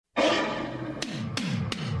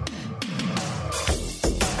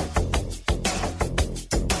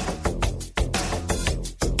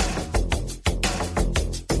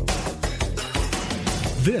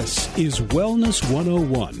This is Wellness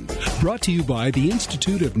 101, brought to you by the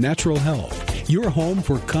Institute of Natural Health, your home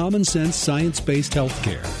for common sense science-based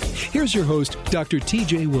healthcare. Here's your host, Dr.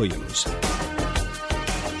 TJ Williams.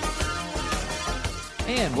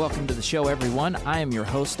 And welcome to the show, everyone. I am your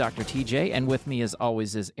host, Dr. TJ, and with me as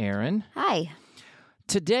always is Aaron. Hi.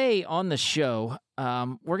 Today on the show,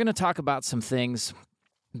 we're going to talk about some things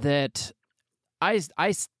that I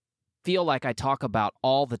feel like I talk about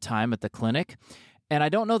all the time at the clinic, and I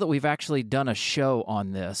don't know that we've actually done a show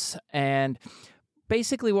on this. And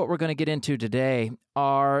basically what we're going to get into today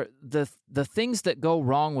are the things that go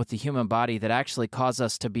wrong with the human body that actually cause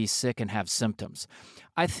us to be sick and have symptoms.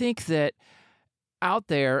 I think that out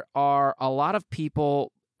there are a lot of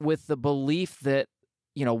people with the belief that,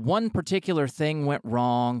 you know, one particular thing went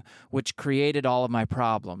wrong, which created all of my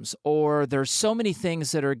problems. Or there's so many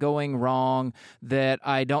things that are going wrong that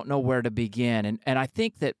I don't know where to begin. And I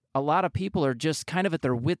think that a lot of people are just kind of at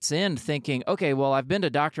their wits' end thinking, okay, well, I've been to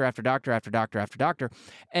doctor after doctor after doctor after doctor,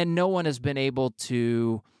 and no one has been able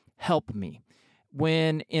to help me.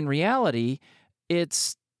 When in reality,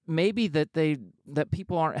 it's maybe that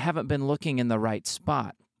people haven't been looking in the right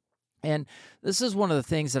spot. And this is one of the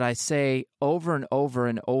things that I say over and over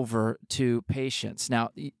and over to patients. Now,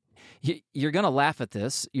 you're going to laugh at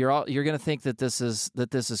this. You're going to think that this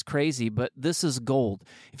is crazy, but this is gold.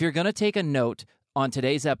 If you're going to take a note on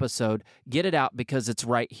today's episode, get it out because it's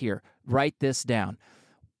right here. Write this down.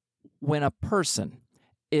 When a person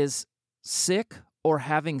is sick or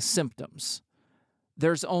having symptoms,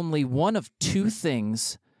 there's only one of two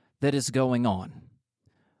things that is going on.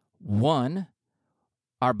 One,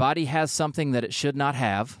 our body has something that it should not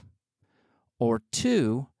have, or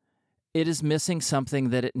two, it is missing something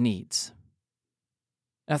that it needs.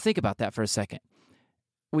 Now think about that for a second.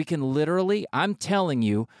 I'm telling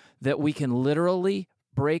you that we can literally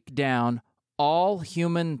break down all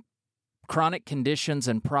human chronic conditions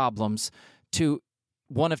and problems to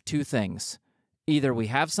one of two things. Either we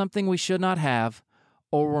have something we should not have,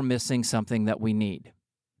 or we're missing something that we need.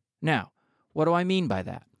 Now, what do I mean by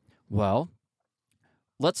that? Well,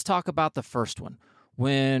 let's talk about the first one,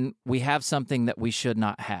 when we have something that we should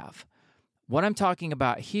not have. What I'm talking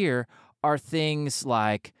about here are things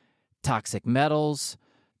like toxic metals,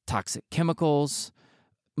 toxic chemicals,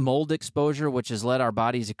 mold exposure, which has led our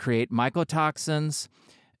bodies to create mycotoxins,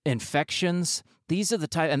 infections. These are the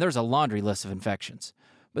type, and there's a laundry list of infections,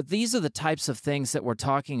 but these are the types of things that we're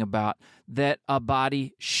talking about that a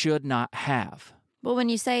body should not have. Well, when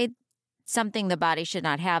you say something the body should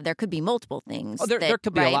not have, there could be multiple things. Oh, there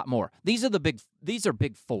could be a lot more. These are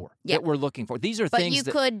big four that we're looking for. These are things But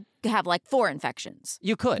you could have like 4 infections.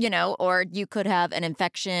 You could. Or you could have an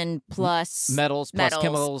infection plus metals plus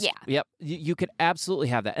chemicals. Yeah. Yep. You could absolutely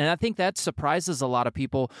have that. And I think that surprises a lot of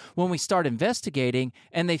people when we start investigating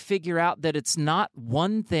and they figure out that it's not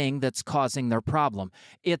one thing that's causing their problem.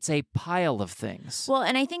 It's a pile of things. Well,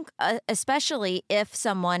 and I think especially if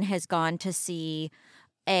someone has gone to see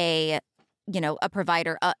a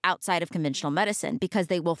provider outside of conventional medicine, because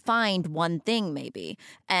they will find one thing maybe,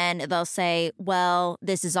 and they'll say, well,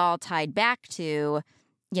 this is all tied back to,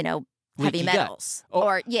 heavy metals.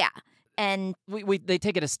 And they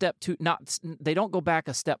take it a step too, they don't go back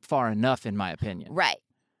a step far enough, in my opinion.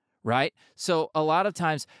 Right? So a lot of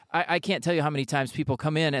times, I can't tell you how many times people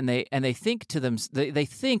come in and they think to them, they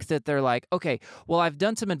think that they're like, okay, well, I've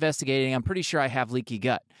done some investigating. I'm pretty sure I have leaky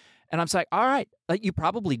gut. And I'm like, all right, you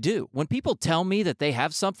probably do. When people tell me that they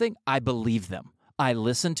have something, I believe them. I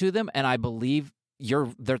listen to them, and I believe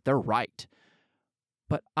they're right.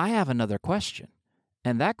 But I have another question,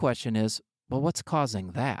 and that question is, well, what's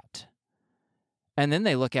causing that? And then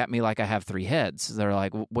they look at me like I have 3 heads. They're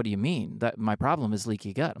like, what do you mean? That my problem is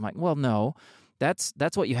leaky gut. I'm like, well, no, that's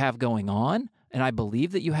what you have going on. And I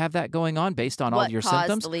believe that you have that going on based on all your symptoms. What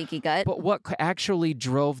caused the leaky gut? But what actually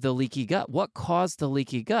drove the leaky gut? What caused the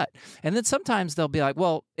leaky gut? And then sometimes they'll be like,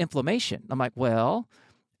 well, inflammation. I'm like, well,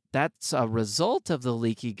 that's a result of the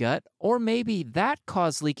leaky gut, or maybe that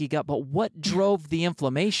caused leaky gut, but what drove the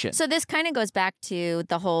inflammation? So this kind of goes back to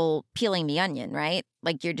the whole peeling the onion, right?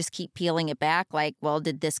 Like you just keep peeling it back, like, well,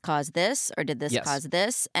 did this cause this, or did this cause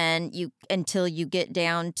this? And until you get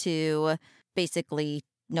down to basically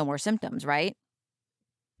no more symptoms, right?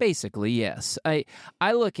 Basically, yes. I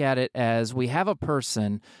look at it as we have a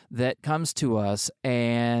person that comes to us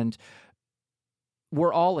and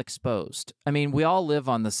we're all exposed. I mean, we all live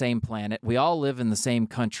on the same planet. We all live in the same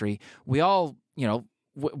country. We all,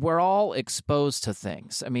 we're all exposed to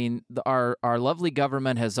things. I mean, our lovely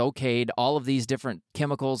government has okayed all of these different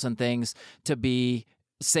chemicals and things to be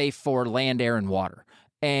safe for land, air, and water.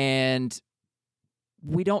 And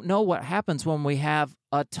we don't know what happens when we have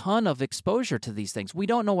a ton of exposure to these things. We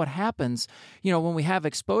don't know what happens, when we have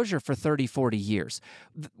exposure for 30, 40 years.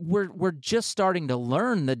 We're just starting to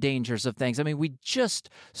learn the dangers of things. I mean, we just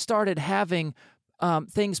started having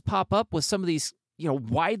things pop up with some of these,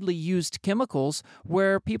 widely used chemicals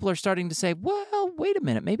where people are starting to say, well, wait a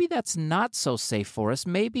minute, maybe that's not so safe for us.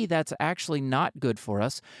 Maybe that's actually not good for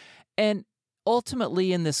us. And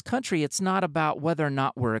ultimately, in this country, it's not about whether or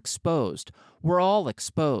not we're exposed. We're all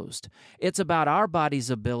exposed. It's about our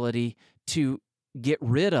body's ability to get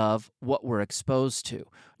rid of what we're exposed to.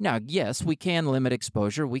 Now, yes, we can limit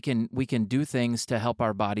exposure. We can do things to help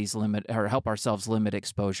our bodies limit or help ourselves limit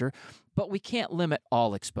exposure, but we can't limit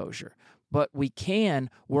all exposure. But we can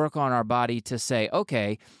work on our body to say,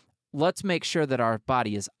 okay, let's make sure that our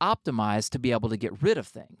body is optimized to be able to get rid of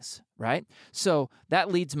things, right? So that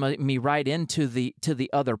leads me right into the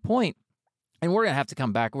other point, and we're going to have to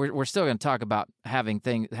come back. We're still going to talk about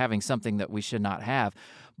having something that we should not have,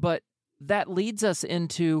 but that leads us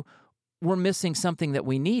into we're missing something that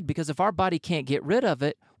we need, because if our body can't get rid of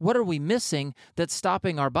it, what are we missing that's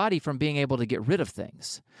stopping our body from being able to get rid of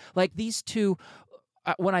things? Like these two,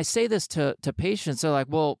 when I say this to patients, they're like,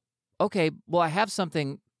 well, okay, I have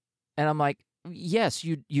something. And I'm like, yes,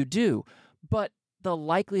 you do. But the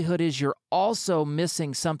likelihood is you're also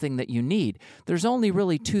missing something that you need. There's only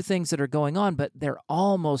really two things that are going on, but they're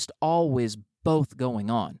almost always both going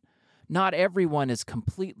on. Not everyone is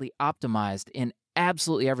completely optimized in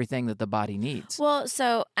absolutely everything that the body needs. Well,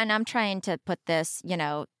 and I'm trying to put this,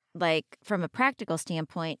 like from a practical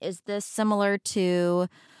standpoint, is this similar to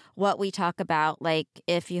what we talk about, like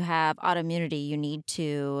if you have autoimmunity, you need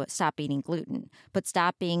to stop eating gluten. But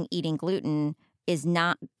stopping eating gluten is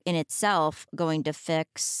not in itself going to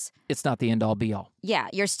fix... It's not the end-all, be-all. Yeah,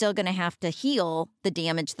 you're still going to have to heal the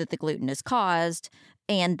damage that the gluten has caused,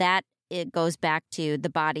 and that it goes back to the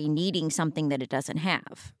body needing something that it doesn't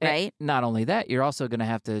have, right? And not only that, you're also going to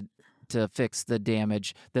have to fix the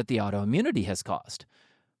damage that the autoimmunity has caused.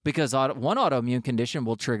 Because one autoimmune condition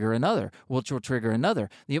will trigger another, which will trigger another.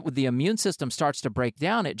 The immune system starts to break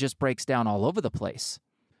down, it just breaks down all over the place,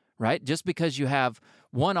 right? Just because you have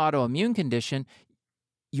one autoimmune condition,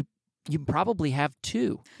 you probably have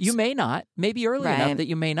two. You may not, maybe early enough that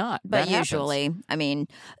you may not. But that usually, happens. I mean,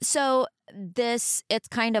 so it's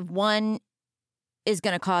kind of one is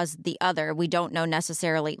going to cause the other. We don't know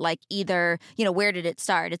necessarily, like either, where did it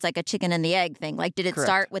start? It's like a chicken and the egg thing. Like, did it Correct.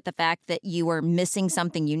 start with the fact that you were missing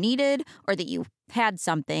something you needed, or that you had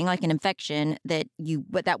something like an infection that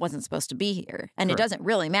wasn't supposed to be here? And Correct. It doesn't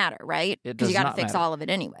really matter, right? Because you got to fix all of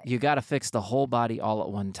it anyway. You got to fix the whole body all at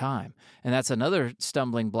one time. And that's another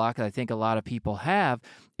stumbling block that I think a lot of people have,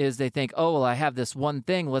 is they think, oh, well, I have this one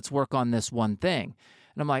thing. Let's work on this one thing.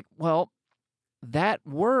 And I'm like, well, that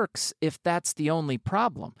works if that's the only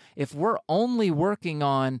problem. If we're only working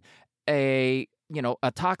on a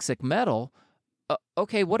toxic metal,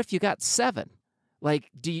 okay, what if you got 7? Like,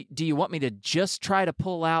 do you want me to just try to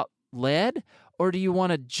pull out lead, or do you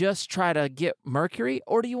want to just try to get mercury,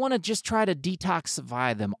 or do you want to just try to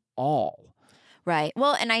detoxify them all? Right.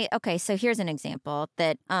 Well, so here's an example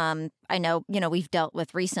that I know, we've dealt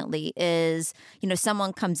with recently is,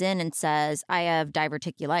 someone comes in and says, I have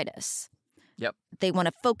diverticulitis. Yep. They want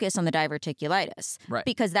to focus on the diverticulitis, right?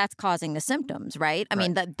 Because that's causing the symptoms, right? I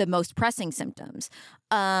mean, the most pressing symptoms.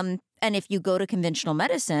 And if you go to conventional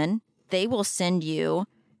medicine, they will send you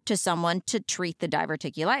to someone to treat the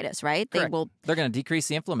diverticulitis, right? Correct. They're going to decrease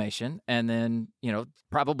the inflammation, and then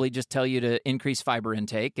probably just tell you to increase fiber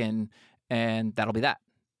intake, and that'll be that.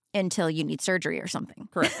 Until you need surgery or something.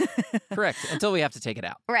 Correct. Until we have to take it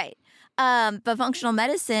out. Right. But functional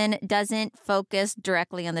medicine doesn't focus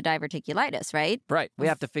directly on the diverticulitis, right? Right. We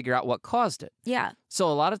have to figure out what caused it. Yeah. So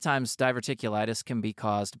a lot of times diverticulitis can be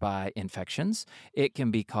caused by infections. It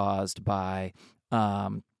can be caused by...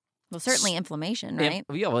 well, certainly inflammation, right?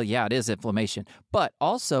 Yeah, it is inflammation. But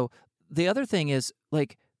also, the other thing is,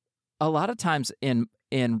 like, a lot of times in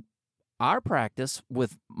our practice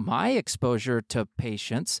with my exposure to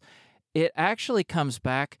patients, it actually comes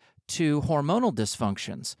back to hormonal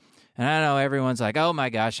dysfunctions. And I know everyone's like, oh my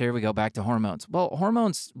gosh, here we go back to hormones. Well,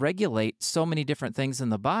 hormones regulate so many different things in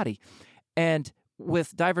the body. And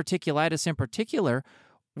with diverticulitis in particular,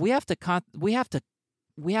 we have to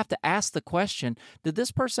ask the question, did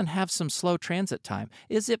this person have some slow transit time?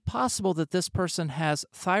 Is it possible that this person has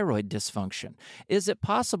thyroid dysfunction? Is it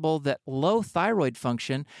possible that low thyroid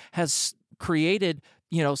function has created,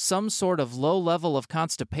 some sort of low level of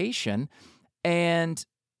constipation, and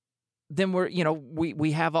then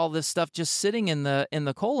we have all this stuff just sitting in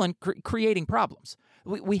the colon creating problems?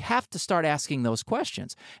 We have to start asking those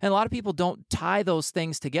questions. And a lot of people don't tie those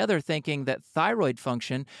things together thinking that thyroid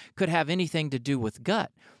function could have anything to do with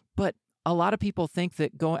gut. But a lot of people think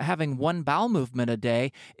that having one bowel movement a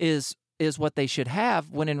day is what they should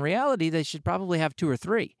have, when in reality they should probably have 2 or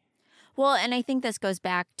 3. Well, and I think this goes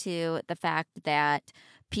back to the fact that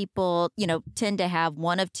people, tend to have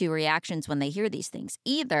one of 2 reactions when they hear these things.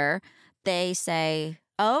 Either they say,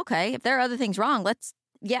 oh, okay, if there are other things wrong,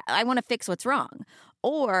 I want to fix what's wrong.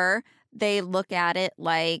 Or they look at it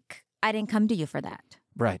like, I didn't come to you for that.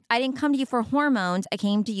 Right. I didn't come to you for hormones. I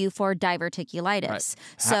came to you for diverticulitis. Right.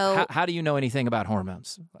 So how do you know anything about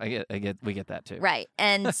hormones? We get that too. Right.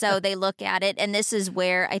 And so they look at it, and this is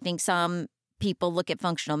where I think some people look at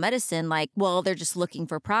functional medicine like, well, they're just looking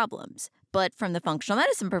for problems. But from the functional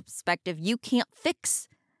medicine perspective, you can't fix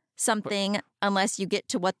something unless you get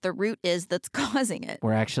to what the root is that's causing it.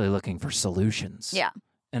 We're actually looking for solutions. Yeah.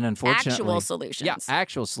 And unfortunately, actual solutions. Yeah,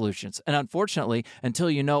 actual solutions. And unfortunately, until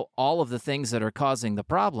you know all of the things that are causing the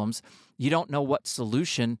problems, you don't know what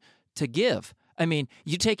solution to give. I mean,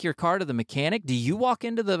 you take your car to the mechanic. Do you walk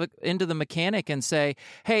into the mechanic and say,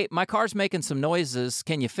 "Hey, my car's making some noises.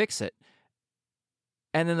 Can you fix it?"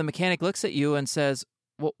 And then the mechanic looks at you and says,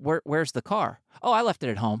 "Well, where's the car?" "Oh, I left it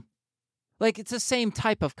at home." Like, it's the same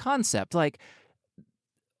type of concept. Like,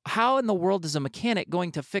 how in the world is a mechanic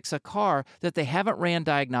going to fix a car that they haven't ran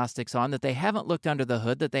diagnostics on, that they haven't looked under the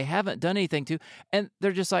hood, that they haven't done anything to, and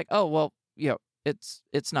they're just like, "Oh, well,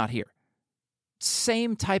 it's not here."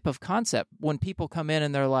 Same type of concept when people come in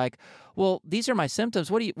and they're like, "Well, these are my symptoms.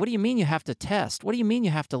 What do you mean you have to test? What do you mean you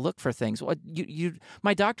have to look for things? What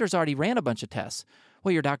my doctor's already ran a bunch of tests."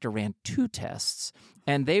 Well, your doctor ran 2 tests,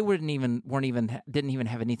 and they didn't even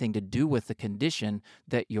have anything to do with the condition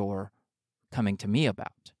that you're coming to me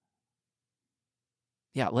about.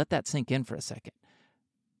 Yeah, let that sink in for a second.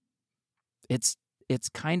 It's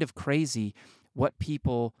kind of crazy what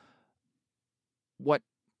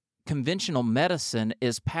conventional medicine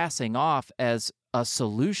is passing off as a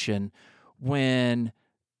solution when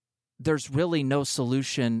there's really no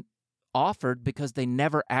solution offered, because they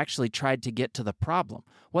never actually tried to get to the problem.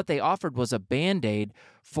 What they offered was a Band-Aid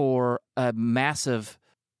for a massive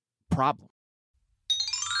problem.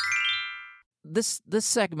 This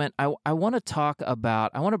segment, I want to talk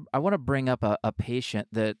about. I want to bring up a patient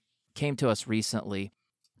that came to us recently.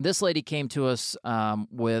 This lady came to us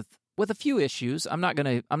with a few issues. I'm not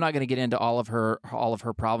gonna get into all of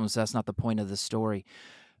her problems. That's not the point of the story.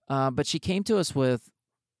 But she came to us with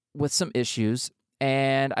some issues,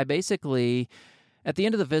 and I basically, at the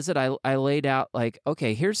end of the visit, I laid out like,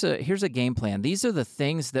 okay, here's a game plan. These are the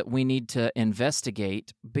things that we need to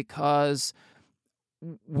investigate, because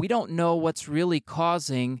we don't know what's really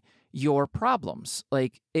causing your problems.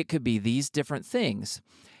 Like, it could be these different things.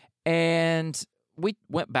 And we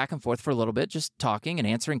went back and forth for a little bit, just talking and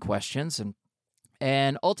answering questions.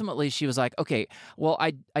 And ultimately she was like, okay, well,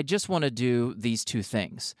 I just want to do these 2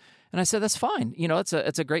 things. And I said, that's fine.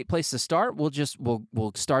 It's a great place to start.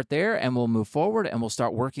 We'll start there, and we'll move forward, and we'll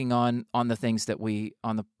start working on the things that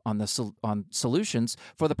on solutions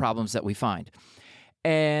for the problems that we find.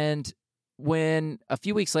 And when a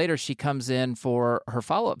few weeks later she comes in for her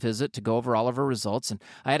follow-up visit to go over all of her results, and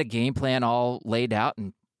I had a game plan all laid out,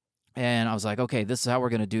 and I was like, okay, this is how we're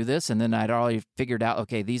going to do this. And then I'd already figured out,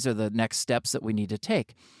 okay, these are the next steps that we need to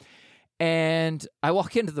take. And I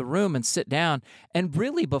walk into the room and sit down, and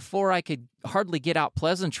really before I could hardly get out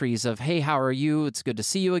pleasantries of, hey, how are you? It's good to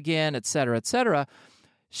see you again, et cetera,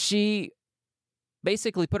 she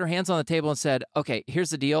basically put her hands on the table and said, okay, here's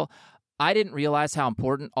the deal. I didn't realize how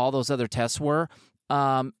important all those other tests were.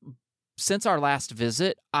 Since our last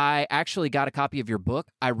visit, I actually got a copy of your book.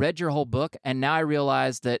 I read your whole book, and now I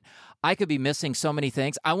realize that I could be missing so many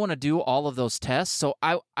things. I want to do all of those tests. So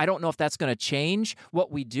I don't know if that's going to change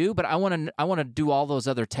what we do, but I want to do all those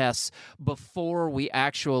other tests before we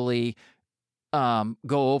actually go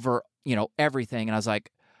over, everything. And I was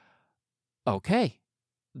like, okay,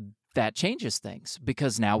 that changes things,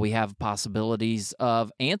 because now we have possibilities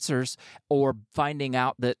of answers, or finding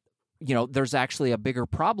out that there's actually a bigger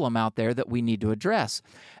problem out there that we need to address.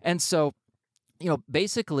 And so,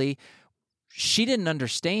 basically, she didn't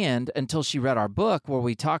understand until she read our book, where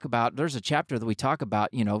we talk about, there's a chapter that we talk about,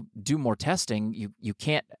 do more testing. You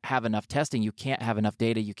can't have enough testing. You can't have enough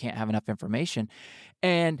data. You can't have enough information.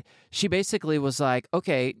 And she basically was like,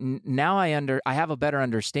 okay, now I have a better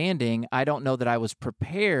understanding. I don't know that I was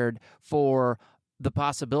prepared for the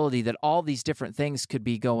possibility that all these different things could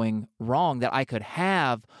be going wrong, that I could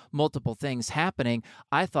have multiple things happening.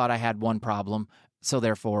 I thought I had one problem, so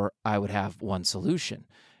therefore I would have one solution.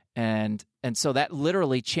 And so that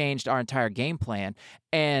literally changed our entire game plan.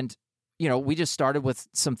 And we just started with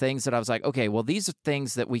some things that I was like, okay, well, these are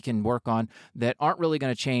things that we can work on that aren't really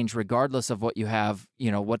going to change regardless of what you have,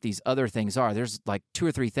 what these other things are. There's like 2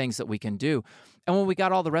 or 3 things that we can do. And when we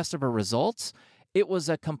got all the rest of our results, it was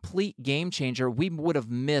a complete game changer. We would have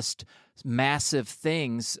missed massive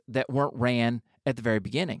things that weren't ran at the very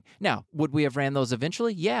beginning. Now, would we have ran those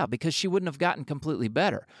eventually? Yeah, because she wouldn't have gotten completely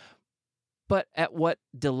better. But at what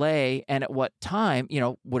delay and at what time,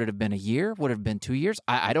 would it have been a year? Would it have been 2 years?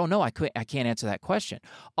 I don't know. I can't answer that question.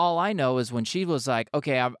 All I know is when she was like,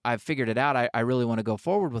 okay, I've figured it out. I really want to go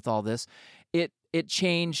forward with all this. It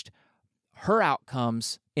changed her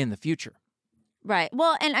outcomes in the future. Right.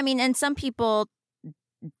 Well, and some people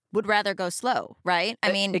would rather go slow, right?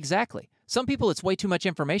 Exactly. Some people, it's way too much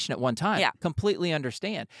information at one time. Yeah. Completely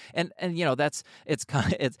understand. And it's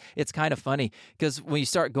kind of funny because when you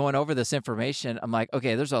start going over this information, I'm like,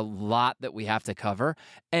 okay, there's a lot that we have to cover,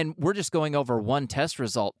 and we're just going over one test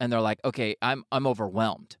result, and they're like, okay, I'm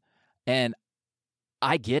overwhelmed, and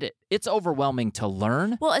I get it. It's overwhelming to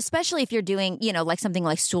learn. Well, especially if you're doing, like something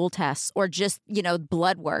like stool tests or just,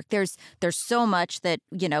 blood work. There's so much that,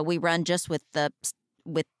 we run just with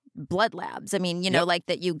blood labs. Yep. Like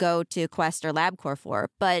that you go to Quest or LabCorp for.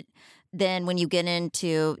 But then when you get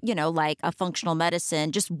into, like a functional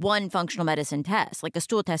medicine, just one functional medicine test, like a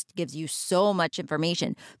stool test gives you so much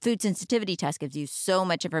information. Food sensitivity test gives you so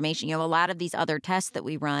much information. A lot of these other tests that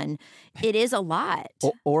we run, it is a lot.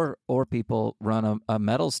 Or people run a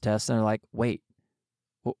metals test and they're like, wait,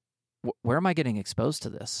 where am I getting exposed to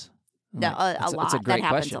this? No, a lot. It's a great that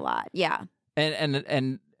happens question. A lot. Yeah.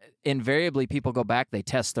 And invariably people go back, they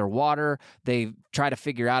test their water, they try to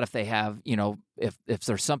figure out if they have, if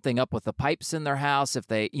there's something up with the pipes in their house, if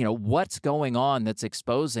they, what's going on that's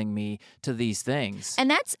exposing me to these things.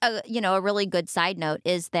 And that's a really good side note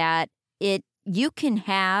is that you can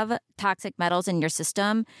have toxic metals in your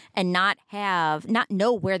system and not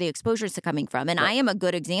know where the exposures are coming from. And Right. I am a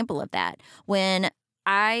good example of that. When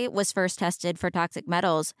I was first tested for toxic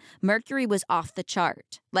metals, mercury was off the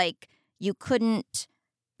chart. Like you couldn't,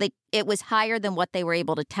 it was higher than what they were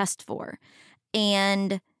able to test for.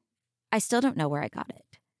 And I still don't know where I got it.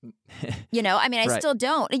 I Right. still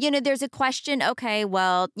don't. There's a question, okay,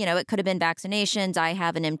 well, it could have been vaccinations. I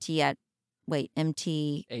have an MT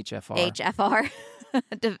HFR.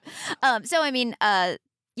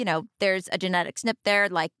 There's a genetic SNP there.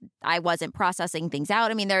 Like I wasn't processing things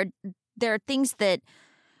out. There are things that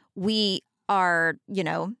we are,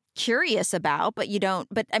 curious about, but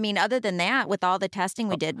other than that, with all the testing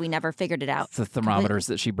we did, we never figured it out. The thermometers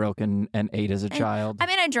that she broke and ate as a child.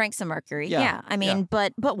 I drank some mercury. Yeah.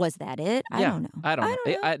 But was that it? I don't know. I don't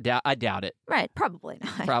know. I doubt it. Right. Probably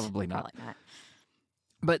not. Probably not.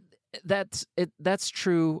 But that's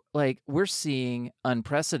true. Like we're seeing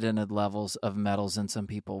unprecedented levels of metals in some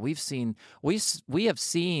people. We have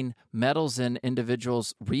seen metals in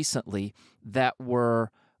individuals recently that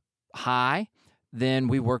were high. Then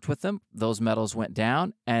we worked with them. Those metals went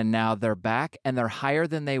down, and now they're back, and they're higher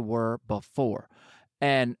than they were before.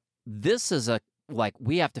 And this is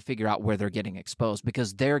we have to figure out where they're getting exposed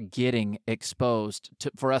because they're getting exposed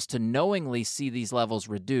for us to knowingly see these levels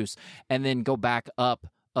reduce and then go back up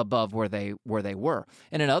above where they were.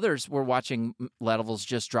 And in others, we're watching levels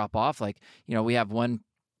just drop off. Like, we have one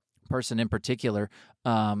person in particular,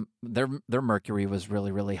 their mercury was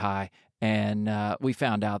really, really high. And we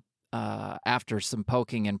found out after some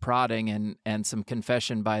poking and prodding and some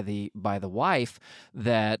confession by the wife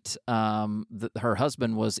that her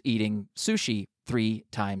husband was eating sushi 3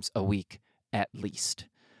 times a week at least.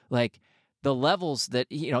 Like the levels that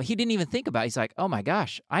he didn't even think about. He's like, oh my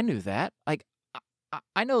gosh, I knew that. Like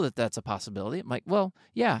I know that that's a possibility. I'm like, well,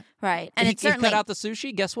 yeah, right. And he cut out the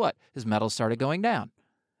sushi. Guess what? His metals started going down.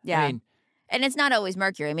 Yeah. And it's not always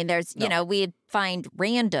mercury. There's, we find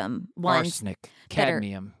random ones. Arsenic,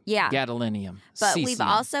 cadmium, gadolinium, But cesium. we've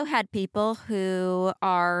also had people who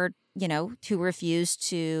are, who refuse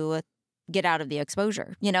to get out of the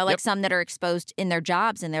exposure. Some that are exposed in their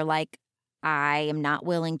jobs and they're like, I am not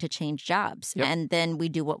willing to change jobs. Yep. And then we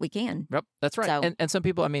do what we can. Yep, that's right. So, and some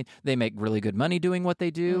people, they make really good money doing what they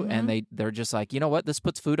do, and they're just like, you know what, this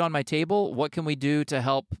puts food on my table. What can we do to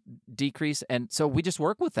help decrease? And so we just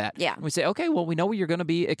work with that. Yeah. And we say, okay, well, we know you're going to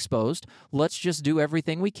be exposed. Let's just do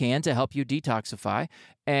everything we can to help you detoxify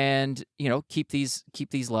and, keep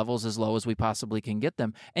these levels as low as we possibly can get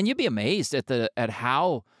them. And you'd be amazed at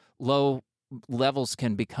how low levels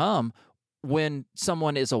can become when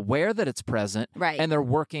someone is aware that it's present right. and they're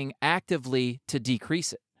working actively to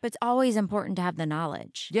decrease it. But it's always important to have the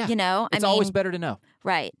knowledge. Yeah. You know? It's always better to know.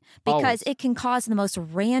 Right. Because Always. it can cause the most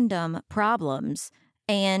random problems.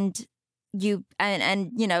 And you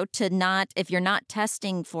know, if you're not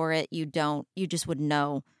testing for it, you just would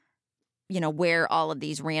know, you know, where all of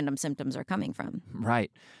these random symptoms are coming from.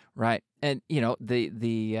 Right. And, you know,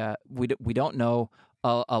 we don't know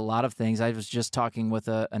a lot of things. I was just talking with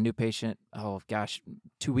a new patient,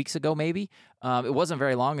 2 weeks ago, maybe. It wasn't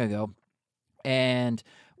very long ago. And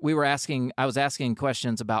I was asking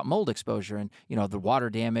questions about mold exposure and, you know, the water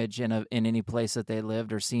damage in any place that they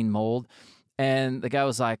lived or seen mold. And the guy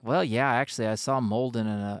was like, well, yeah, actually, I saw mold in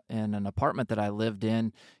an apartment that I lived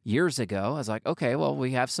in years ago. I was like, okay, well,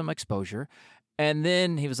 we have some exposure. And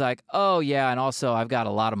then he was like, oh, yeah, and also I've got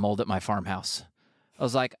a lot of mold at my farmhouse. I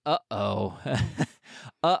was like, uh-oh.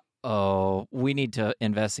 We need to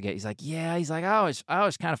investigate. He's like, yeah. He's like, I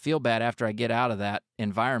always kind of feel bad after I get out of that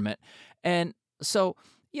environment. And so,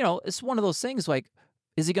 you know, it's one of those things like,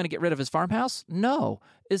 is he going to get rid of his farmhouse? No.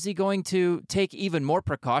 Is he going to take even more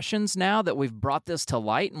precautions now that we've brought this to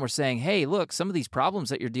light and we're saying, hey, look, some of these problems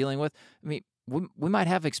that you're dealing with, I mean, we might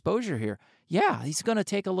have exposure here. Yeah, he's going to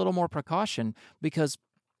take a little more precaution because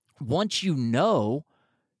once you know,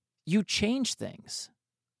 you change things.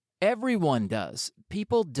 Everyone does.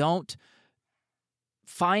 People don't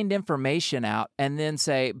find information out and then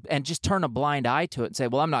say, and just turn a blind eye to it and say,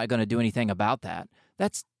 well, I'm not going to do anything about that.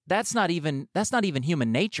 That's not even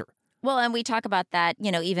human nature. Well, and we talk about that,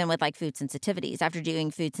 you know, even with like food sensitivities. After doing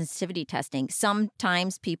food sensitivity testing,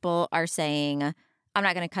 sometimes people are saying, I'm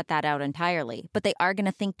not going to cut that out entirely, but they are going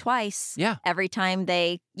to think twice. Yeah. Every time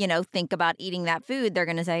they, you know, think about eating that food, they're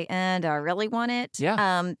going to say, do I really want it?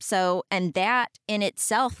 Yeah. And that in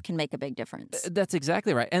itself can make a big difference. That's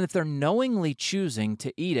exactly right. And if they're knowingly choosing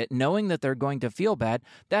to eat it, knowing that they're going to feel bad,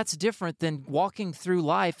 that's different than walking through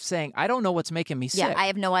life saying, I don't know what's making me sick. Yeah, I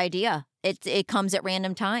have no idea. It comes at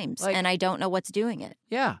random times, and I don't know what's doing it.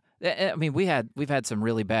 Yeah. I mean, we've had some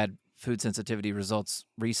really bad food sensitivity results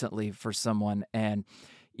recently for someone, and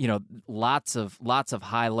you know, lots of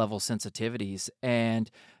high level sensitivities,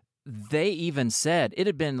 and they even said it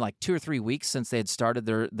had been like 2 or 3 weeks since they had started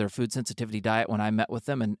their food sensitivity diet when I met with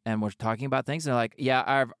them and we're talking about things. And they're like,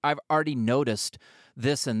 yeah, I've already noticed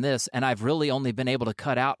this and this, and I've really only been able to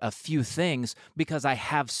cut out a few things because I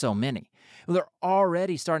have so many. Well, they're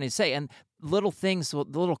already starting to say, and little things, the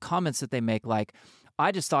little comments that they make, like,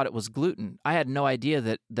 I just thought it was gluten. I had no idea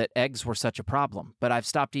that eggs were such a problem, but I've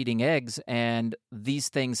stopped eating eggs and these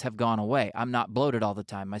things have gone away. I'm not bloated all the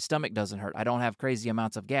time. My stomach doesn't hurt. I don't have crazy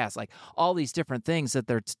amounts of gas. Like all these different things that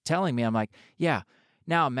they're telling me. I'm like, yeah.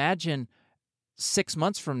 Now imagine 6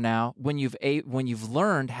 months from now when you've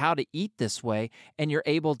learned how to eat this way and you're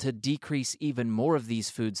able to decrease even more of these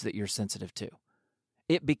foods that you're sensitive to.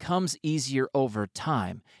 It becomes easier over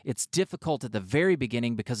time. It's difficult at the very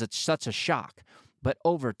beginning because it's such a shock. But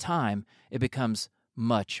over time, it becomes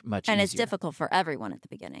much, much easier. And it's difficult for everyone at the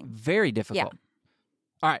beginning. Very difficult. Yeah.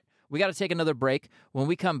 All right. We got to take another break. When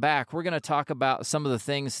we come back, we're going to talk about some of the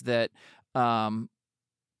things that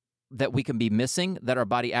we can be missing, that our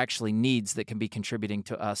body actually needs, that can be contributing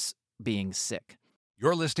to us being sick.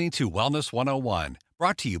 You're listening to Wellness 101,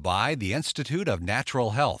 brought to you by the Institute of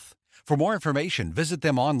Natural Health. For more information, visit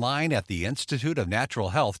them online at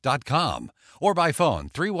theinstituteofnaturalhealth.com or by phone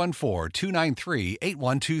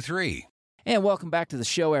 314-293-8123. And welcome back to the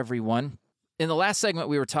show, everyone. In the last segment,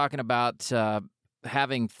 we were talking about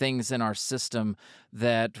having things in our system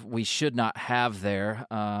that we should not have there.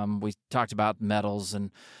 We talked about metals and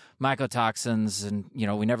mycotoxins, and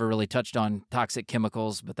we never really touched on toxic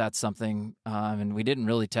chemicals, but that's something. And we didn't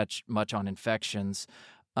really touch much on infections.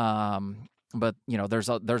 But there's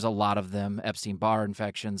a lot of them: Epstein-Barr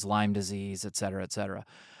infections, Lyme disease, et cetera, et cetera.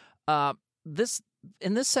 In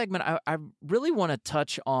this segment, I really want to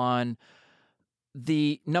touch on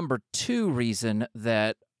the number 2 reason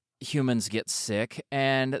that humans get sick,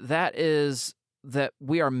 and that is that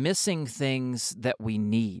we are missing things that we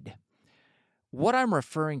need. What I'm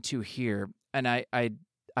referring to here, and I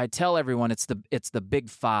tell everyone it's the big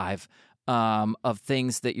 5 of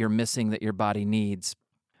things that you're missing that your body needs: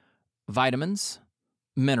 vitamins,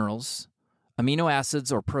 minerals, amino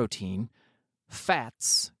acids or protein,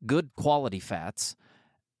 fats, good quality fats,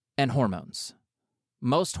 and hormones.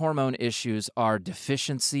 Most hormone issues are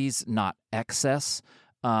deficiencies, not excess.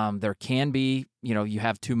 There can be, you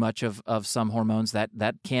have too much of some hormones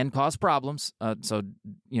that can cause problems. So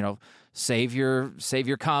save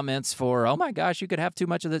your comments for, oh my gosh, you could have too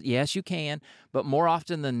much of this. Yes, you can. But more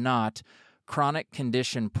often than not, chronic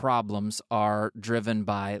condition problems are driven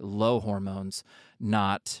by low hormones,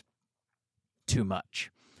 not too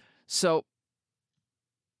much. So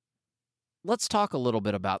let's talk a little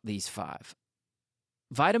bit about these 5.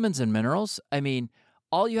 Vitamins and minerals, I mean,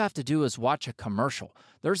 all you have to do is watch a commercial.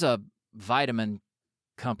 There's a vitamin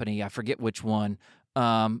company, I forget which one,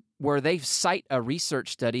 where they cite a research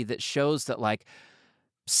study that shows that like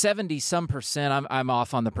 70-some%, I'm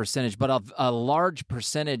off on the percentage, but a large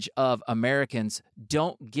percentage of Americans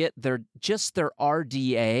don't get their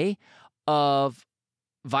RDA of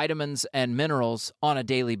vitamins and minerals on a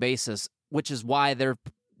daily basis, which is why they're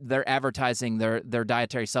advertising their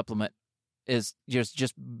dietary supplement is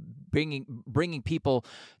just bringing people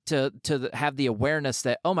to have the awareness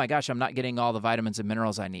that, oh my gosh, I'm not getting all the vitamins and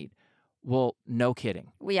minerals I need. Well, no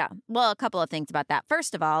kidding. Yeah. Well, a couple of things about that.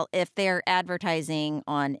 First of all, if they're advertising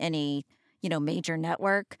on any, major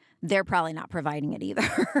network, they're probably not providing it either.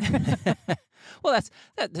 Well,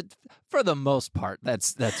 that for the most part,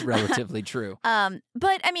 that's relatively true. But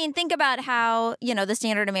I mean, think about how, the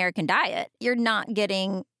standard American diet, you're not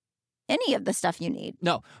getting any of the stuff you need.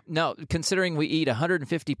 No. Considering we eat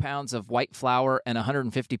 150 pounds of white flour and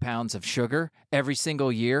 150 pounds of sugar every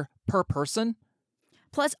single year per person.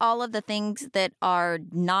 Plus all of the things that are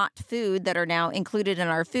not food that are now included in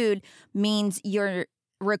our food means your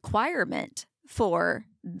requirement for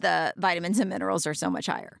the vitamins and minerals are so much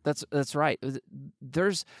higher. That's right.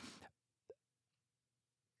 There's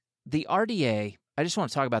the RDA. I just want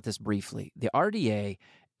to talk about this briefly. The RDA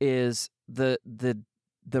is the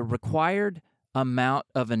required amount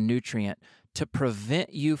of a nutrient to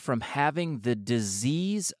prevent you from having the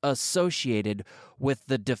disease associated with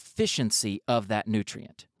the deficiency of that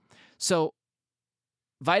nutrient. So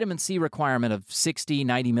vitamin C requirement of 60,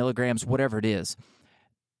 90 milligrams, whatever it is,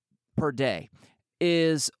 per day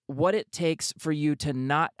is what it takes for you to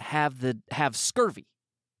not have scurvy.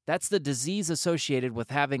 That's the disease associated with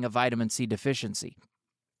having a vitamin C deficiency.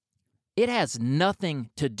 It has nothing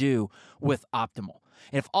to do with optimal.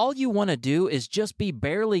 If all you want to do is just be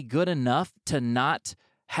barely good enough to not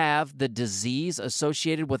have the disease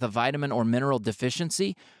associated with a vitamin or mineral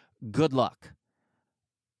deficiency, good luck.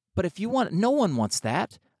 But if you want, no one wants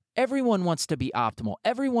that. Everyone wants to be optimal.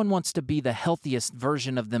 Everyone wants to be the healthiest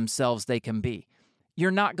version of themselves they can be. You're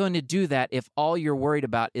not going to do that if all you're worried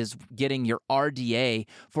about is getting your RDA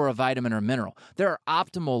for a vitamin or mineral. There are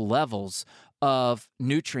optimal levels of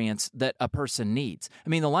nutrients that a person needs. I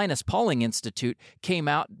mean, the Linus Pauling Institute came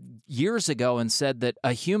out years ago and said that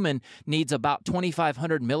a human needs about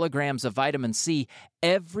 2,500 milligrams of vitamin C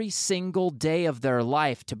every single day of their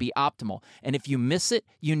life to be optimal. And if you miss it,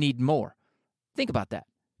 you need more. Think about that.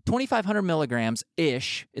 2,500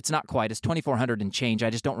 milligrams-ish. It's not quite. It's 2,400 and change.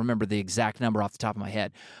 I just don't remember the exact number off the top of my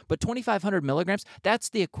head. But 2,500 milligrams, that's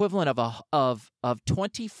the equivalent of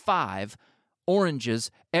 25 oranges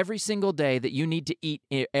every single day that you need to eat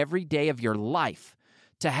every day of your life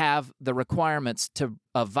to have the requirements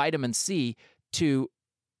of vitamin C to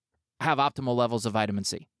have optimal levels of vitamin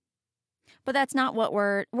C. But that's not what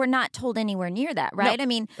we're not told anywhere near that, right? No, I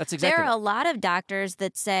mean, that's exactly there are right. a lot of doctors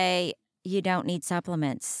that say you don't need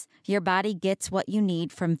supplements. Your body gets what you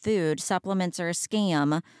need from food. Supplements are a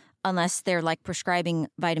scam unless they're like prescribing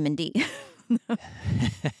vitamin D.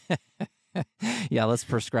 Yeah, let's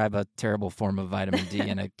prescribe a terrible form of vitamin D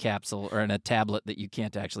in a capsule or in a tablet that you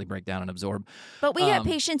can't actually break down and absorb. But we get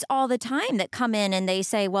patients all the time that come in and they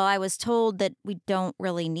say, well, I was told that we don't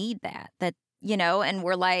really need that, and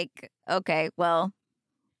we're like, okay, well,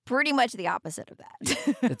 pretty much the opposite of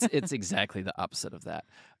that. It's exactly the opposite of that.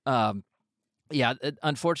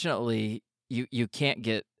 Unfortunately, you can't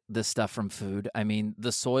get this stuff from food. I mean,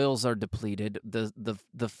 the soils are depleted.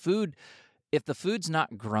 The food, if the food's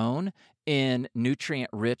not grown in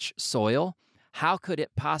nutrient-rich soil, how could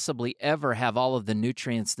it possibly ever have all of the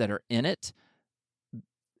nutrients that are in it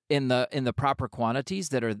in the proper quantities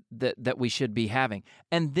that we should be having?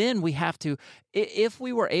 And then we have to, if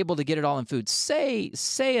we were able to get it all in food, say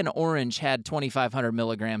an orange had 2,500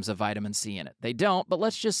 milligrams of vitamin C in it. They don't, but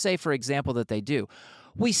let's just say, for example, that they do.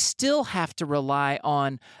 We still have to rely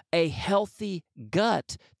on a healthy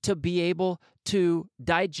gut to be able to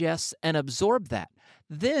digest and absorb that.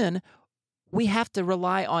 Then we have to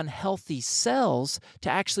rely on healthy cells to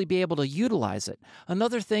actually be able to utilize it.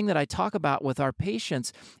 Another thing that I talk about with our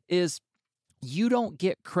patients is you don't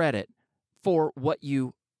get credit for what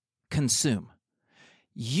you consume.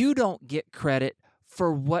 You don't get credit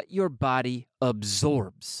for what your body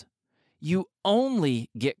absorbs. You only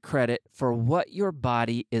get credit for what your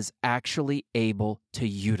body is actually able to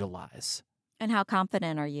utilize. And how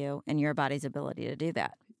confident are you in your body's ability to do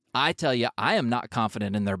that? I tell you, I am not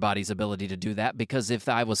confident in their body's ability to do that, because if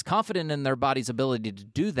I was confident in their body's ability to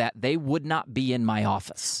do that, they would not be in my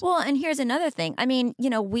office. Well, and here's another thing. I mean,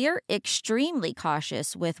 we're extremely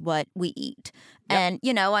cautious with what we eat. Yep.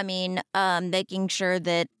 And, making sure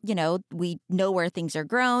that, we know where things are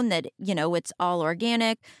grown, that, it's all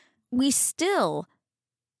organic. We still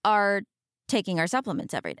are taking our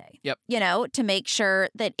supplements every day. Yep. To make sure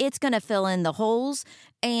that it's going to fill in the holes,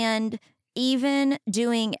 and even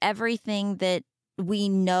doing everything that we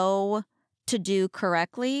know to do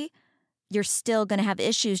correctly, you're still going to have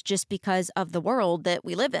issues just because of the world that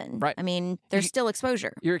we live in. Right. I mean, there's still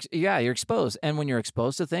exposure. You're exposed. And when you're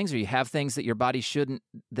exposed to things, or you have things that your body shouldn't,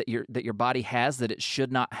 that your body has that it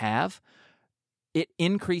should not have, it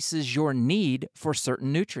increases your need for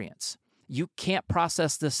certain nutrients. You can't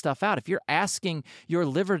process this stuff out. If you're asking your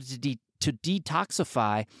liver to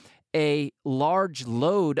detoxify a large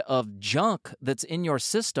load of junk that's in your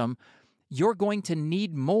system, you're going to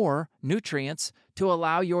need more nutrients to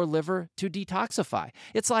allow your liver to detoxify.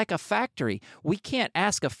 It's like a factory. We can't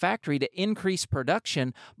ask a factory to increase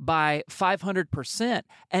production by 500%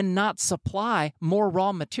 and not supply more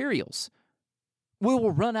raw materials. We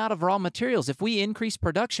will run out of raw materials. If we increase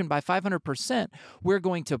production by 500%, we're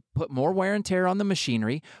going to put more wear and tear on the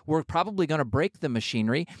machinery. We're probably going to break the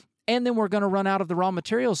machinery, and then we're going to run out of the raw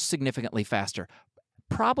materials significantly faster,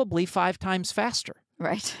 probably 5 times faster.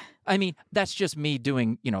 Right. I mean, that's just me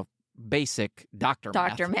doing, basic doctor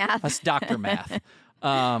math. That's doctor math.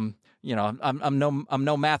 I'm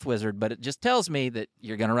no math wizard, but it just tells me that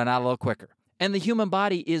you're going to run out a little quicker. And the human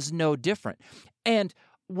body is no different. And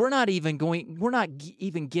we're not even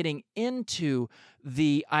getting into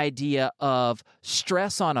the idea of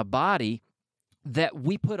stress on a body that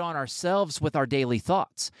we put on ourselves with our daily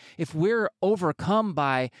thoughts. If we're overcome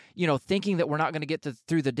by, thinking that we're not going to get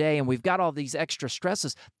through the day and we've got all these extra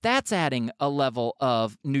stresses, that's adding a level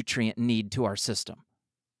of nutrient need to our system.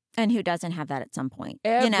 And who doesn't have that at some point?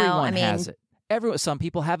 Everyone has it. Some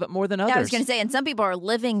people have it more than others. I was going to say, and some people are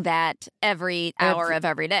living that every hour of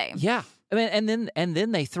every day. Yeah. I mean, and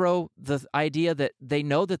then they throw the idea that they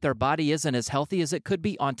know that their body isn't as healthy as it could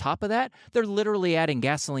be. On top of that, they're literally adding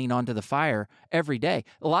gasoline onto the fire every day.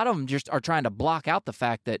 A lot of them just are trying to block out the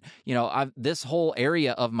fact that, this whole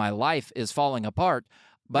area of my life is falling apart,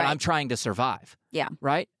 but I'm trying to survive. Yeah.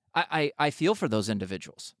 Right? I feel for those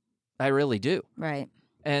individuals. I really do. Right.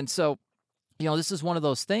 And so, this is one of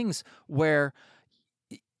those things where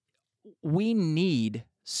we need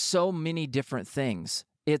so many different things.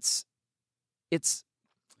 It's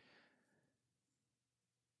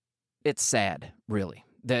sad, really,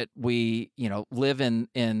 that we, live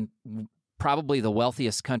in probably the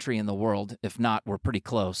wealthiest country in the world. If not, we're pretty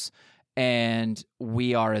close. And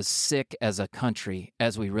we are as sick as a country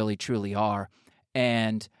as we really truly are.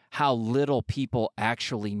 And how little people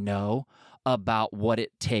actually know about what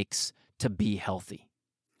it takes to be healthy.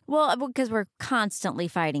 Well, because we're constantly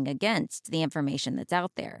fighting against the information that's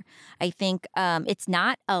out there. I think it's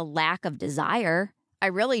not a lack of desire. I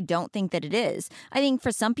really don't think that it is. I think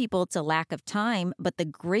for some people it's a lack of time, but the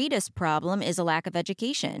greatest problem is a lack of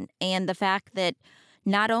education. And the fact that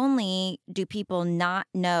not only do people not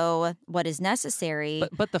know what is necessary,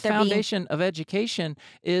 but the foundation of education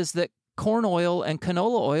is that corn oil and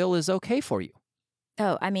canola oil is okay for you.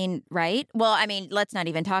 Oh, I mean, right? Well, I mean, let's not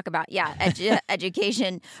even talk about,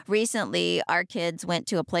 education. Recently, our kids went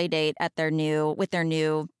to a play date at with their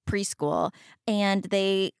new preschool, and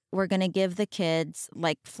they were going to give the kids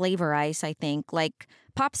like flavor ice, I think, like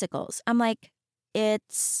popsicles. I'm like,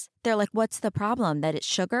 they're like, what's the problem? That it's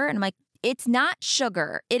sugar? And I'm like, it's not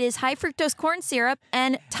sugar. It is high fructose corn syrup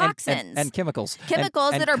and toxins. And chemicals.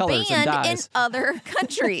 Chemicals and that are banned in dyes. other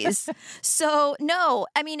countries. So, no.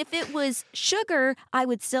 I mean, if it was sugar, I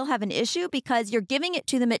would still have an issue because you're giving it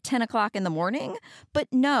to them at 10 o'clock in the morning. But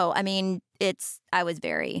no, I mean, I was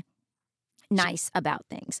very nice about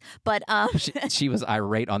things. But she was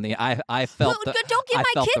irate on the I felt well, don't give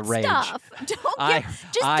my kids stuff.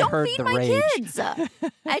 Don't feed my rage. kids.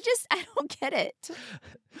 I don't get it.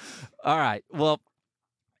 All right. Well,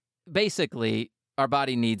 basically, our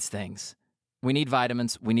body needs things. We need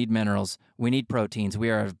vitamins. We need minerals. We need proteins. We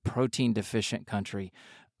are a protein deficient country.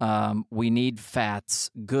 We need fats,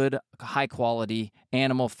 good, high quality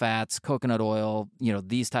animal fats, coconut oil,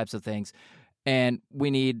 these types of things. And we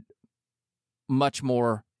need much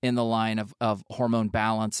more in the line of hormone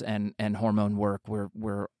balance and hormone work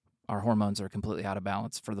where our hormones are completely out of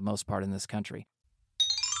balance for the most part in this country.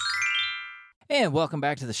 And welcome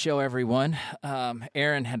back to the show, everyone.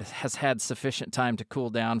 Aaron has had sufficient time to cool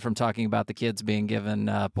down from talking about the kids being given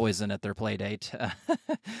poison at their play date.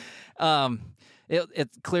 it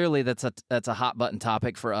clearly that's a hot button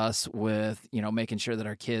topic for us with, making sure that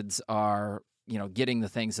our kids are, getting the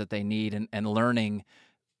things that they need and learning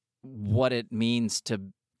what it means to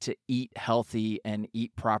eat healthy and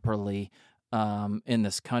eat properly in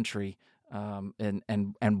this country,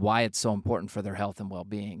 and why it's so important for their health and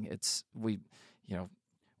well-being.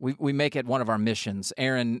 We make it one of our missions.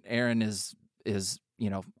 Aaron is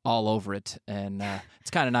all over it, and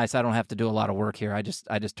it's kind of nice. I don't have to do a lot of work here. I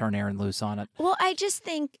just turn Aaron loose on it. Well, I just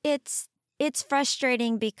think it's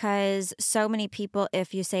frustrating because so many people,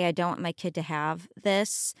 if you say I don't want my kid to have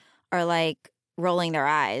this, are like rolling their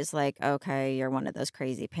eyes, like, okay, you're one of those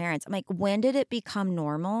crazy parents. I'm like, when did it become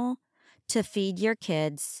normal to feed your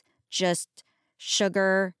kids just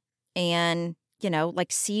sugar and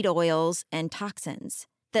like seed oils and toxins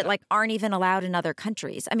that like aren't even allowed in other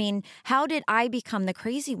countries? I mean, how did I become the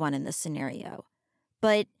crazy one in this scenario?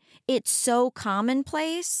 But it's so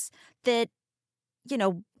commonplace that,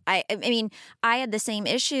 I mean, I had the same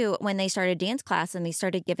issue when they started dance class and they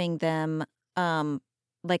started giving them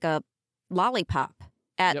like a lollipop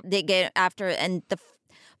they get after, and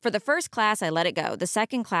for the first class I let it go. The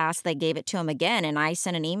second class they gave it to him again, and I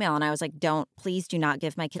sent an email and I was like, please do not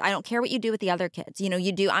give my kids. I don't care what you do with the other kids.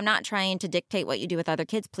 You do. I'm not trying to dictate what you do with other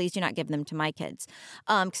kids. Please do not give them to my kids.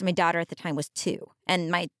 Because my daughter at the time was 2 and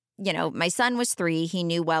my son was 3. He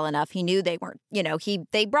knew well enough. He knew they weren't,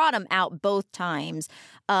 they brought him out both times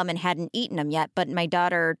and hadn't eaten them yet. But my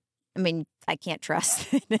daughter, I mean, I can't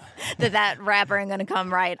trust that wrapper ain't going to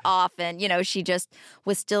come right off. And, she just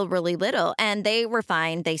was still really little. And they were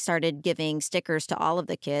fine. They started giving stickers to all of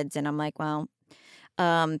the kids. And I'm like, well,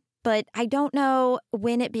 but I don't know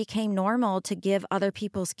when it became normal to give other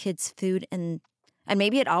people's kids food. And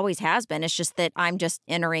maybe it always has been. It's just that I'm just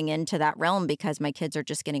entering into that realm because my kids are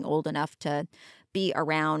just getting old enough to be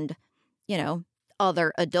around,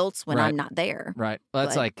 other adults when I'm not there. Right. Well,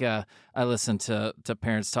 that's like I listen to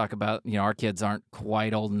parents talk about, our kids aren't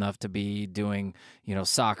quite old enough to be doing,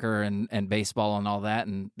 soccer and baseball and all that.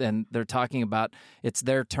 And then they're talking about it's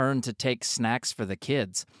their turn to take snacks for the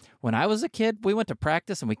kids. When I was a kid, we went to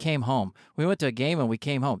practice and we came home. We went to a game and we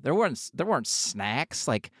came home. There weren't snacks.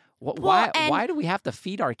 Like, why do we have to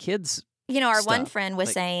feed our kids? Our one friend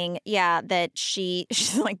was saying, that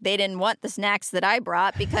she's like, they didn't want the snacks that I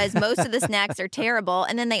brought because most of the snacks are terrible.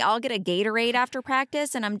 And then they all get a Gatorade after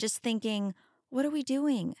practice. And I'm just thinking, what are we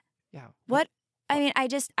doing? Yeah. What? I mean, I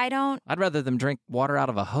don't. I'd rather them drink water out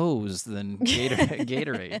of a hose than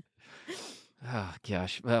Gatorade. Oh,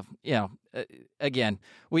 gosh. Well, again,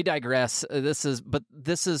 we digress. This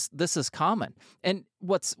is common. And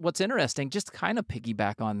what's interesting, just to kind of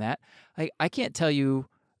piggyback on that, I can't tell you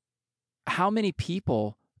how many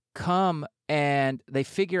people come and they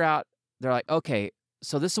figure out, they're like, okay,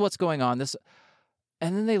 so this is what's going on.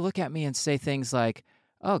 And then they look at me and say things like,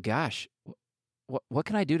 oh gosh, what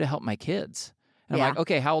can I do to help my kids? And I'm like,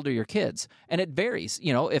 okay, how old are your kids? And it varies.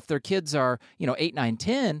 If their kids are, 8, 9,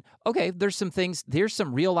 10, okay, there's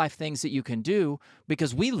some real life things that you can do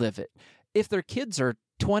because we live it. If their kids are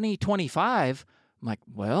 20, 25, I'm like,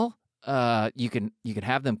 well, you can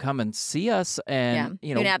have them come and see us, and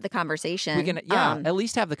you can have the conversation. We can at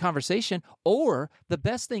least have the conversation. Or the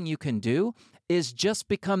best thing you can do is just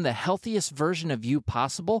become the healthiest version of you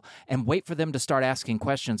possible, and wait for them to start asking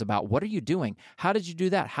questions about what are you doing, how did you do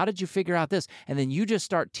that, how did you figure out this, and then you just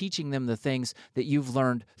start teaching them the things that you've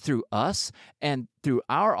learned through us and through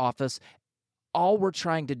our office. All we're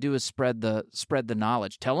trying to do is spread the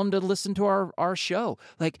knowledge. Tell them to listen to our show.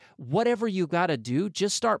 Like, whatever you got to do,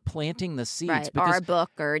 just start planting the seeds. Right, or our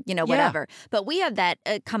book or, whatever. But we have that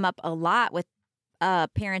come up a lot with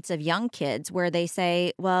parents of young kids where they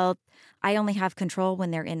say, well, I only have control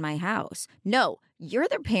when they're in my house. No, you're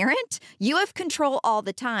their parent. You have control all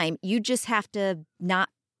the time. You just have to not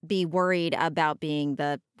be worried about being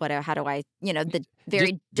the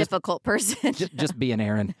very difficult person. just be an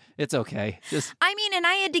Aaron. It's okay. I mean, and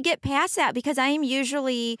I had to get past that because I am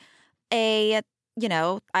usually I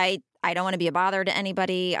don't want to be a bother to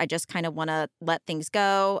anybody. I just kind of want to let things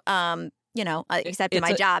go. Except in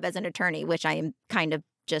my job as an attorney, which I am kind of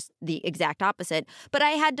just the exact opposite. But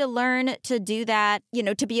I had to learn to do that,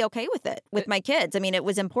 to be okay with it with my kids. I mean, it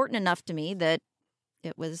was important enough to me that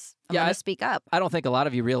it was, I'm going to speak up. I don't think a lot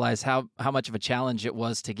of you realize how much of a challenge it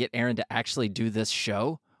was to get Erin to actually do this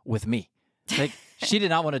show with me. Like, she did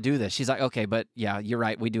not want to do this. She's like, okay, but yeah, you're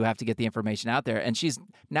right. We do have to get the information out there. And she's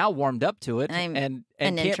now warmed up to it. I'm an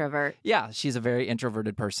introvert. Yeah, she's a very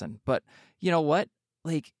introverted person. But you know what?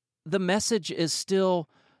 Like, the message still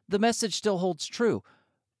holds true.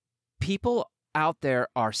 People out there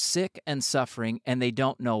are sick and suffering, and they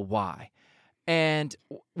don't know why. And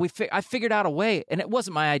I figured out a way, and it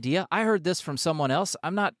wasn't my idea. I heard this from someone else.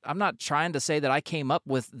 I'm not trying to say that I came up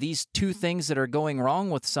with these two things that are going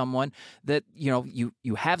wrong with someone, that you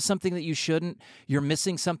have something that you shouldn't, you're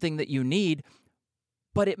missing something that you need,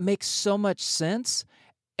 but it makes so much sense,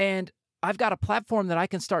 and I've got a platform that I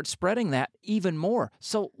can start spreading that even more.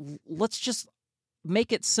 So let's just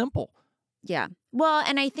make it simple. Yeah. Well,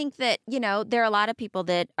 and I think that, there are a lot of people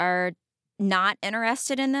that are not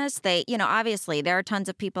interested in this. They, obviously there are tons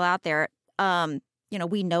of people out there,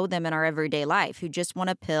 we know them in our everyday life who just want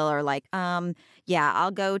a pill or like, yeah, I'll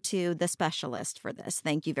go to the specialist for this.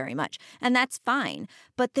 Thank you very much. And that's fine.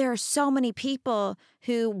 But there are so many people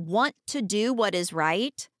who want to do what is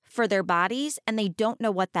right for their bodies, and they don't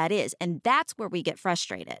know what that is. And that's where we get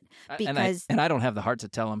frustrated. Because and I don't have the heart to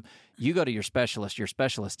tell them, you go to your specialist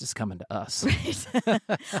is coming to us. Right.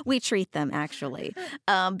 We treat them, actually,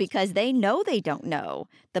 because they know they don't know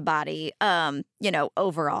the body,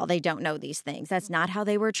 overall. They don't know these things. That's not how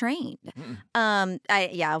they were trained.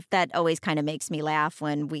 That always kind of makes me laugh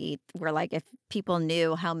when we're like, if people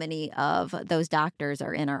knew how many of those doctors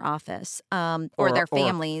are in our office, or their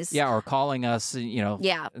families. Or calling us,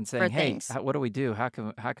 and saying, hey, what do we do? How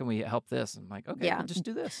can we help this? I'm like, okay, we'll just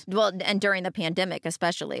do this. Well, and during the pandemic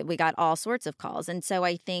especially, we got all sorts of calls. And so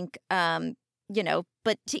I think,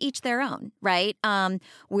 but to each their own, right?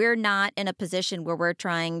 We're not in a position where we're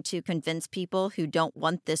trying to convince people who don't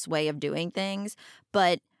want this way of doing things,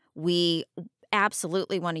 but we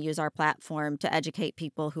absolutely want to use our platform to educate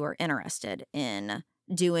people who are interested in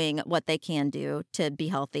doing what they can do to be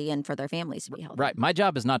healthy and for their families to be healthy. Right. My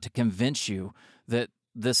job is not to convince you that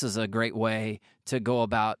this is a great way to go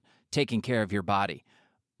about taking care of your body.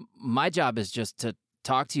 My job is just to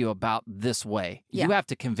talk to you about this way. Yeah. You have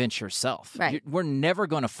to convince yourself. Right. We're never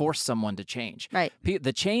going to force someone to change. Right.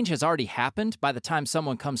 The change has already happened by the time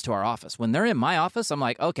someone comes to our office. When they're in my office, I'm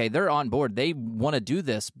like, okay, they're on board. They want to do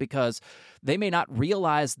this because they may not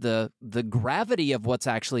realize the gravity of what's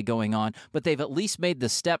actually going on, but they've at least made the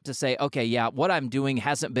step to say, okay, yeah, what I'm doing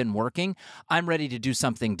hasn't been working. I'm ready to do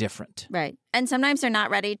something different. Right. And sometimes they're not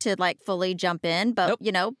ready to fully jump in, but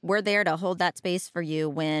Nope. We're there to hold that space for you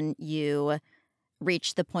when you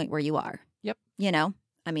reach the point where you are. Yep. Yeah.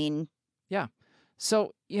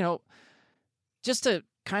 So, just to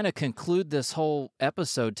kind of conclude this whole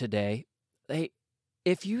episode today,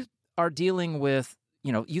 if you are dealing with,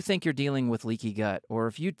 you think you're dealing with leaky gut, or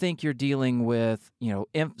if you think you're dealing with,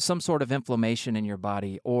 some sort of inflammation in your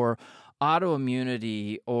body, or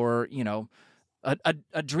autoimmunity, or,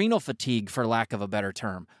 adrenal fatigue, for lack of a better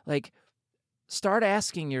term, start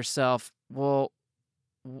asking yourself, well,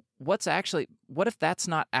 what if that's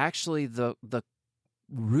not actually the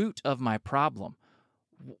root of my problem?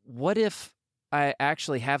 What if I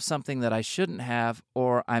actually have something that I shouldn't have,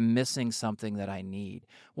 or I'm missing something that I need?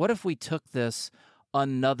 What if we took this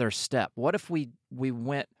another step? What if we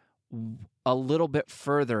went a little bit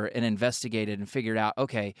further and investigated and figured out,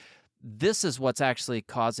 okay, this is what's actually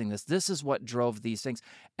causing this. This is what drove these things.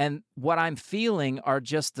 And what I'm feeling are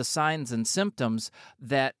just the signs and symptoms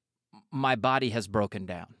that my body has broken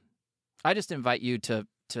down. I just invite you to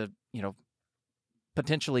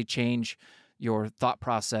potentially change your thought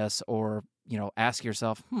process, or, ask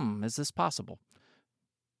yourself, is this possible?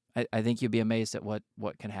 I think you'd be amazed at what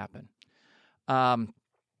can happen.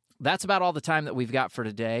 That's about all the time that we've got for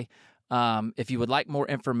today. If you would like more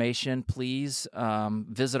information, please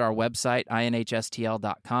visit our website,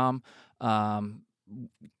 inhstl.com.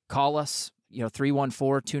 Call us,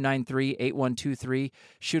 314-293-8123.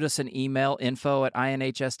 Shoot us an email,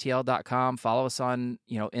 info@inhstl.com. Follow us on,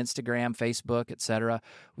 Instagram, Facebook, etc.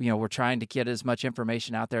 We're trying to get as much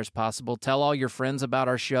information out there as possible. Tell all your friends about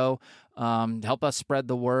our show. Help us spread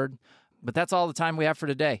the word. But that's all the time we have for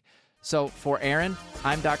today. So for Aaron,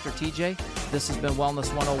 I'm Dr. TJ. This has been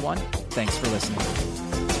Wellness 101. Thanks for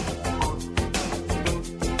listening.